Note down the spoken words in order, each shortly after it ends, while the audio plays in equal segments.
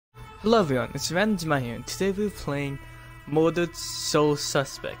Hello everyone, it's Random here, and today we're playing Murdered Soul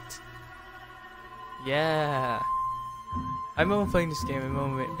Suspect. Yeah! I remember playing this game, I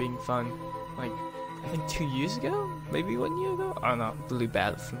remember it being fun, like, I think 2 years ago? Maybe 1 year ago? I don't know, I'm really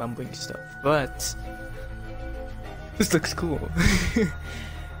bad at remembering stuff, but this looks cool.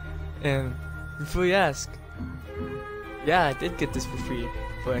 And before you ask, yeah, I did get this for free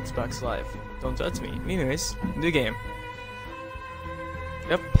for Xbox Live. Don't judge me. Anyways, new game.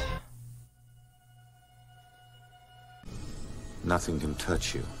 Yep. Nothing can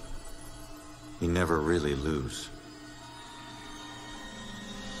touch you. You never really lose.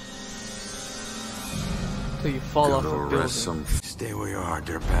 So you fall off a building. Stay where you are,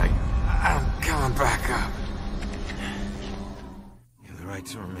 dirtbag. I'm coming back up. You have the right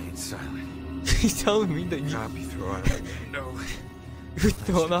to remain silent. He's telling me that you I'll be thrown out the window. You're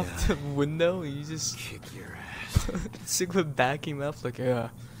thrown off the window and you just Kick your ass. sick with backing him up like,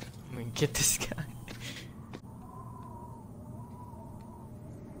 I'm gonna get this guy.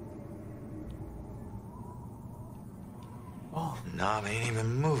 Oh, Knob ain't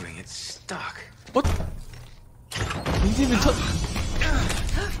even moving, it's stuck. what? He didn't even touch.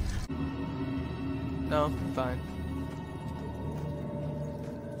 No, fine.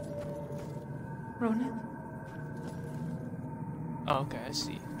 Ronan? Oh, okay, I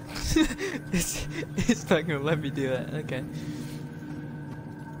see. it's not gonna let me do that. Okay.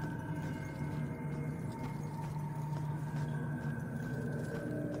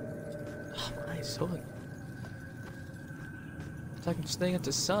 Oh, nice. Hold on. It's like I'm staying at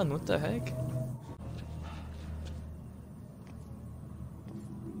the sun. What the heck?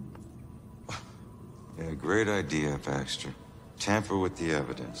 Yeah, great idea, Baxter. Tamper with the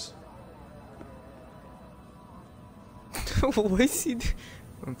evidence. What is he doing?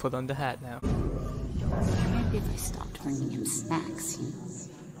 I'm gonna put on the hat now. Maybe if I stopped bringing him snacks, he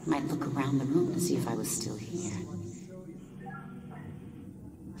might look around the room to see if I was still here.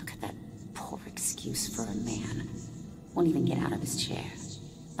 Look at that poor excuse for a man. Won't even get out of his chair.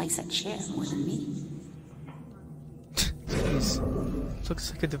 Likes that chair more than me. Jeez.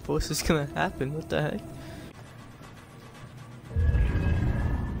 Looks like a divorce is gonna happen. What the heck?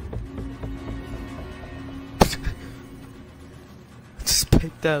 Just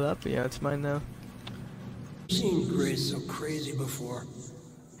pick that up. Yeah, it's mine now. Seen Grace so crazy before.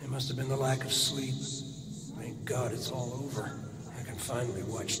 It must have been the lack of sleep. Thank God it's all over. I can finally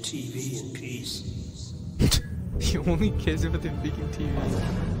watch TV in peace. He only cares about the freaking TV.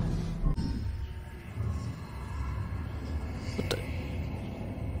 What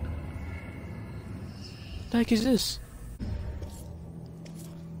the heck is this?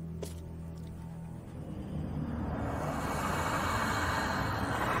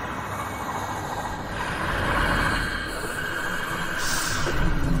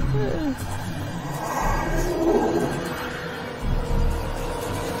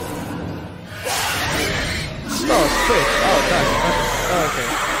 Oh, quick. Oh, gosh. Okay.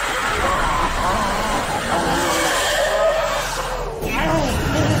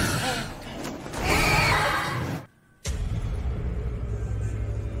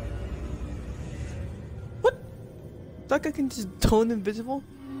 What? That guy can just turn invisible?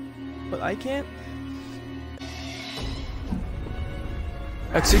 But I can't?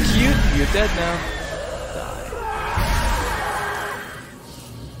 Execute! You're dead now. Die.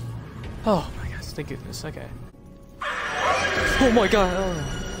 Oh my gosh, thank goodness. Okay. Oh my god!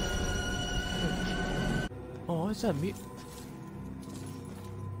 Oh, what is that meat?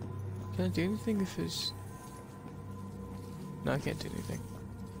 Can I do anything if it's... No, I can't do anything.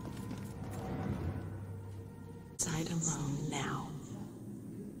 Side alone now.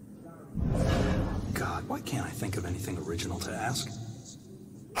 God, why can't I think of anything original to ask?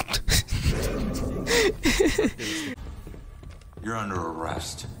 You're under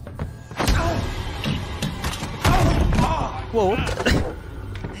arrest. Whoa, what the?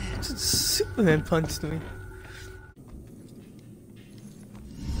 Just Superman punched me.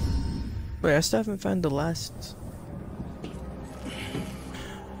 Wait, I still haven't found the last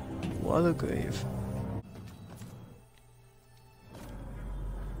water grave.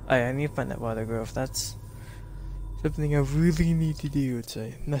 Oh, yeah, I need to find that water grave. That's something I really need to do. It's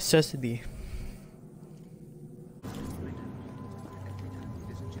a necessity.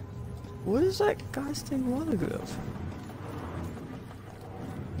 What is that guy's thing water grove?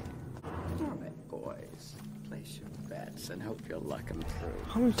 Alright, boys. Place your bets and hope your luck improves.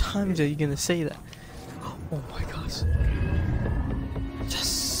 How many times are you gonna say that? Oh my gosh.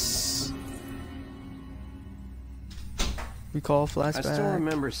 Yes! Recall flashback. I still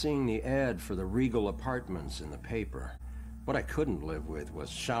remember seeing the ad for the Regal Apartments in the paper. What I couldn't live with was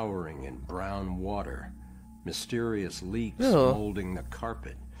showering in brown water, mysterious leaks Ew. molding the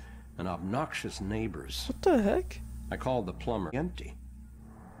carpet, and obnoxious neighbors. What the heck? I called the plumber. Empty.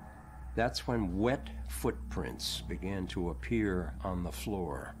 That's when wet footprints began to appear on the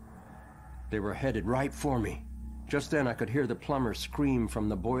floor. They were headed right for me. Just then I could hear the plumber scream from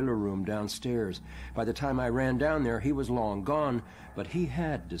the boiler room downstairs. By the time I ran down there, he was long gone, but he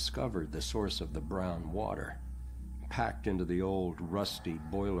had discovered the source of the brown water. Packed into the old rusty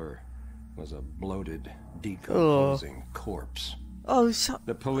boiler was a bloated, decomposing corpse. Oh, so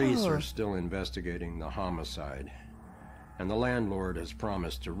The police are still investigating the homicide, and the landlord has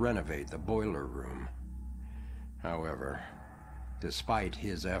promised to renovate the boiler room. However, despite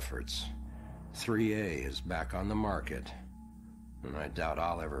his efforts, 3A is back on the market, and I doubt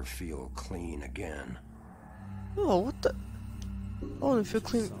I'll ever feel clean again. Oh, what the? I want to feel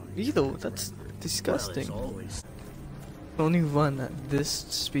clean either. That's disgusting. Only run at this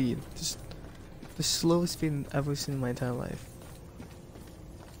speed. Just the slowest speed I've ever seen in my entire life.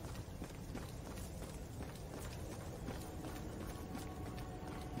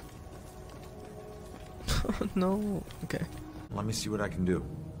 No. Okay. Let me see what I can do.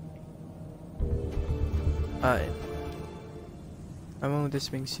 Alright. I remember this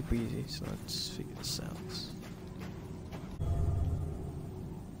being super easy, so let's figure this out.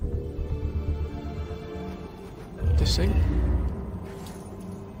 This thing?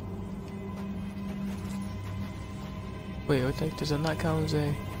 Wait, what the heck? Does that not count as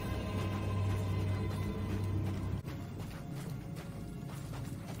a...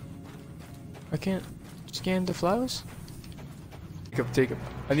 I can't scan the flowers? Take up.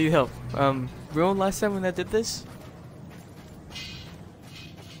 I need help. Remember last time when I did this?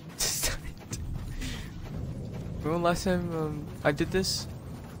 Remember last time I did this?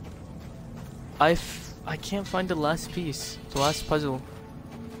 I can't find the last piece, the last puzzle.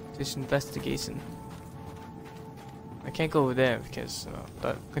 This investigation. I can't go over there because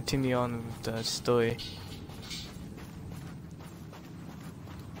that continue on with the story.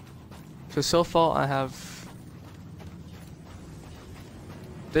 So far I have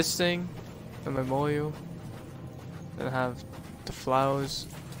this thing, the memorial, then I have the flowers.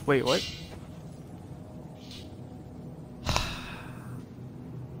 Wait, what?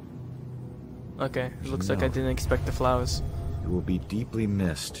 Okay, it looks like I didn't expect the flowers. You will be deeply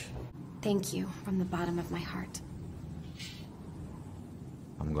missed. Thank you from the bottom of my heart.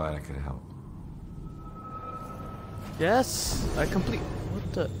 I'm glad I could help. Yes, I complete.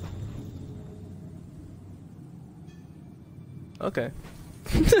 What the? Okay.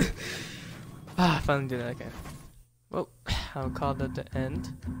 I finally did it. Okay. Well, I'll call that the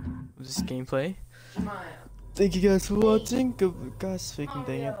end of this gameplay. Thank you guys for watching. Good guys, freaking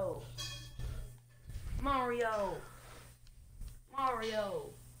dang it. Mario! Mario!